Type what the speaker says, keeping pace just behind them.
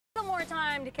more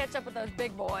time to catch up with those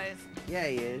big boys. Yeah,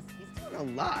 he is. He's doing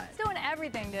a lot. He's doing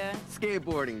everything, dude.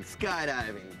 Skateboarding,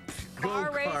 skydiving,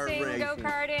 Car racing,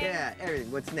 go-karting. Yeah,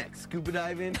 everything. What's next? Scuba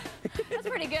diving? That's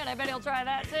pretty good. I bet he'll try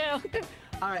that, too.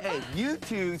 All right, hey, you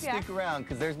two stick around,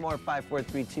 because there's more 5, 4,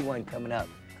 3, 2, 1 coming up.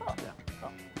 Cool. Yeah.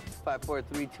 5, 4,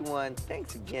 3, 2, 1.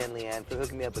 Thanks again, Leeann, for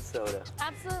hooking me up with soda.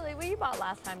 Absolutely. Well, you bought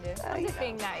last time, dude. I'm just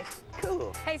being nice.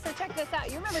 Cool. Hey, so check this out.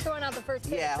 You remember throwing out the first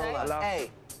pitch, Yeah, right? hold on.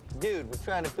 Hey, dude, we're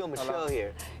trying to film a show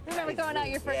here. You remember throwing out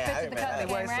your first pitch at the Cubs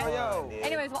game, right?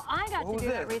 Anyways, well, I got to do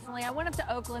that recently. I went up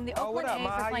to Oakland. The Oakland A's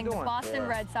were playing the Boston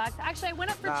Red Sox. Actually, I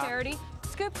went up for charity,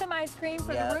 scooped some ice cream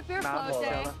for the root beer float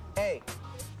day. Hey.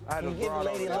 Can you give the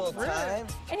lady a little time?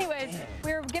 Anyways,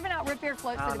 we were giving out root beer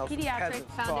floats for the Pediatric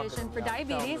Foundation for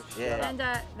Diabetes. And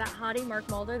that hottie, Mark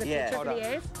Mulder, the pitcher for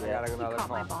the A's, he caught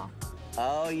my ball.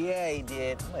 Oh, yeah, he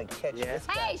did. I'm going to catch this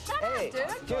guy. Hey, shut up,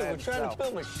 dude. Dude, we're trying to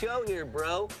film a show here,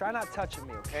 bro. Try not touching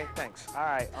me, okay? Thanks. All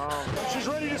right, She's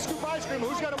ready to scoop ice cream.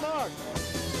 Who's got a mug?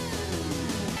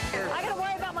 I got to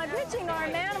worry about my pitching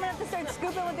arm, man. I'm going to have to start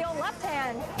scooping with the old left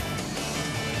hand.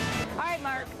 All right,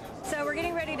 Mark. So we're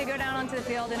getting ready to go down onto the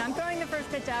field, and I'm throwing the first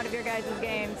pitch out of your guys'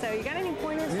 game. So you got any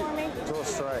pointers for me? Throw a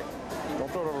strike.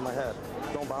 Don't throw it over my head.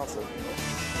 Don't bounce it.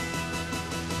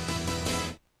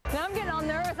 Now I'm getting all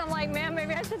nervous. I'm like, man,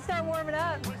 maybe I should start warming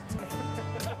up.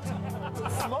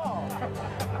 Small.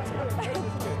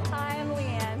 Hi, I'm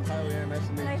Leeann. Hi, Leeann. Nice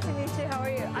to meet you. Nice to meet you. How are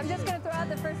you? I'm just going to throw out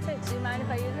the first pitch. Do you mind if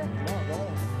I use it? No, go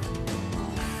ahead.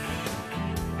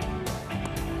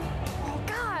 Oh,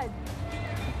 God.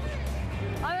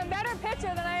 I'm a better pitcher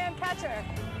than I am catcher.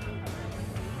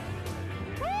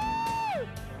 Woo!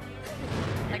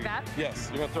 Like that? Yes,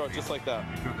 you're gonna throw it just like that.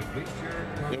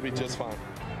 You'll be just fine.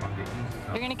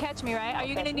 You're gonna catch me, right? Are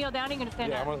you gonna kneel down or are you gonna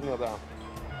stand Yeah, up? I'm gonna kneel down.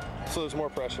 So there's more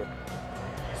pressure.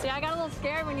 See, I got a little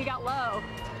scared when you got low.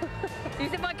 You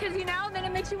said, because you know, then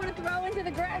it makes you want to throw into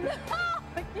the ground.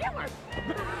 You were.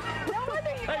 No wonder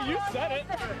you Hey, you said it.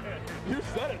 You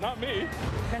said it, not me.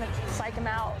 We're gonna psych him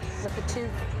out with the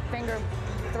 2-finger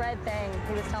thread thing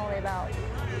he was telling me about.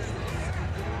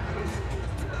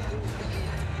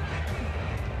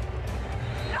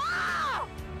 Ah!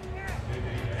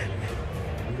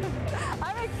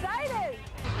 I'm excited.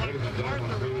 Ladies and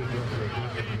gentlemen, please join for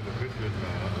attention to the pitchers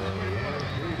now. Leeann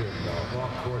Tweeden,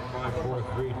 off court 5, 4,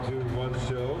 3, 2, 1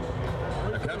 show,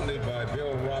 accompanied by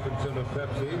Bill Robinson of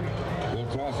Pepsi, will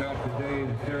toss out today's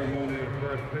ceremonial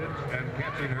first pitch, and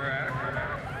catching her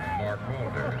act, Mark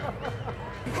Mulder.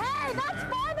 Hey, that's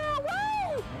farther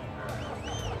away!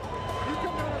 You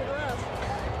come down to the grass.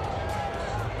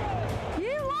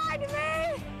 You lied to me!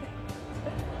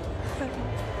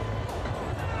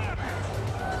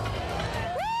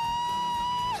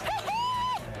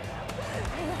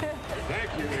 Thank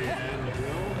you, Leeann.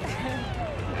 Bill.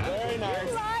 Very nice.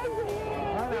 You lied to me!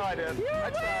 I know I did. You I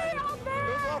tried. way out It was a there!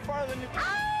 little farther than you.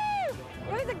 Oh!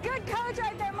 It was a good coach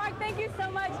right there, Mark. Thank you so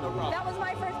much. That was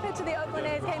my first pitch of the Oakland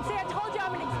A's game. See, I told you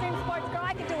I'm an extreme sports girl.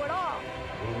 I can do it all.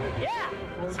 Yeah.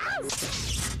 Ow!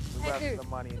 Hey, dude,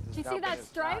 did you see that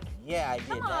strike? Yeah, I did.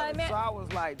 Come on, man. So I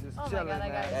was like just Oh my chilling, God, I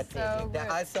got man. it. That's So it. good.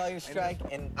 I saw your strike,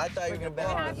 and I thought you were going to bet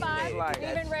High on me. five. like We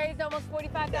even raised almost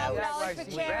 $45,000 That was for like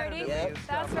charity. better than me and That's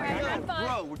stuff right. like Have fun.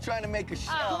 Bro, we're trying to make a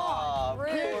show. Oh, Of rude,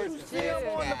 course, dude. it's I'm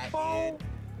on the that, phone. dude.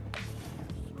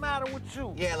 What's the matter with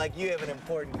you? Yeah, like you have an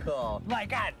important call.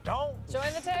 Like I don't.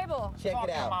 Join the table. Check Talk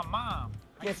it to out. my mom.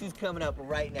 Guess who's coming up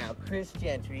right now? Chris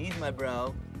Gentry. He's my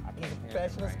bro. He's a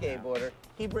professional skateboarder.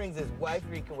 He brings his wife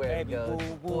Rika where he Baby goes.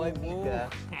 boo, boo, Boy boo. Mika.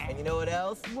 And you know what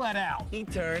else? What else? He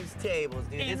turns tables,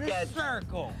 dude. In This the guy's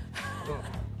circle.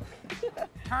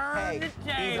 Turn the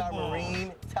He's table. our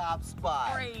Marine top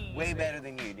spot. Crazy. Way better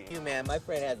than you do. You, man, my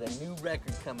friend has a new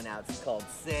record coming out. It's called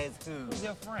Says Who. Who's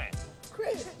your friend?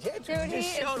 Chris Gentry. Dude, We he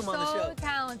just showed is him on the so show.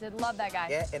 talented. Love that guy.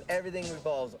 Yeah, and everything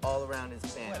revolves all around his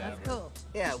family. That's cool.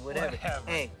 Yeah, whatever. Whatever.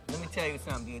 Hey, let me tell you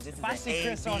something, dude. This If is I an see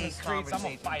Chris on the A-B streets, I'm gonna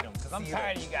conversation. fight him because I'm See you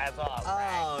tired later. of you guys all.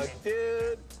 Oh,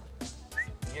 dude.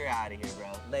 You're out of here, bro.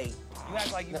 Late. You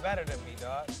act like you better than me,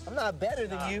 dog. I'm not better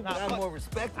than you, nah, but I'm fuck. more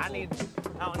respectable. I don't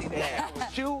need to Yeah. hang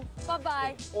with you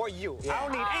Bye-bye. or you. Yeah. I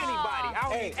don't need anybody. I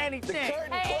don't Hey, need anything. the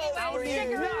curtain Hey, closed for anyway, stick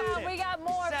you. around. Nothing. We got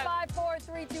more Seven. 5, 4,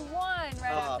 3, 2, 1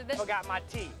 right after this. Forgot my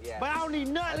teeth. Yeah. But I don't need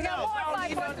nothing We got else. more I don't 5,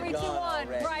 need 4, nothing. 3, 2, 1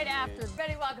 already, right dude. after.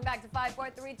 Betty, welcome back to 5, 4,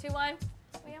 3, 2, 1.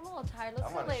 Wait, I'm a little tired. Let's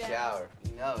I'm go on lay a down. shower.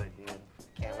 You know it, dude.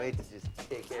 Can't wait to just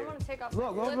take care I of want it. to take off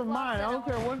Look, my over flip-flops mine. I and don't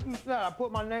care all. what you said. I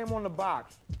put my name on the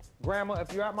box. Grandma,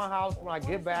 if you're at my house when I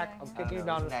get back, I'm kicking you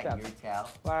down the Isn't that your steps. towel?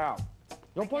 Wow.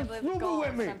 Don't Can't put believe stupid gold with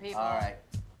for me. some people. All right.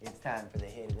 It's time for the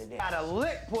hit of the day. Got a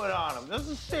lick put on him. This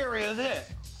is serious hit.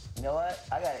 You know what?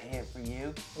 I got a hit for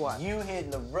you. What? You hitting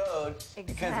the road because we're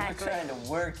Exactly. trying to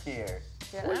work here.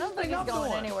 Shit, What I do you don't think think he's I'm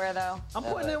going doing? anywhere, though. I'm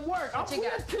putting in work. What you We're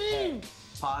a got? team.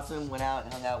 Possum went out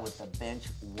and hung out with the bench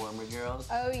warmer girls.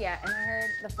 Oh, yeah, and I heard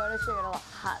the photo shoot got a little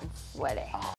hot and sweaty.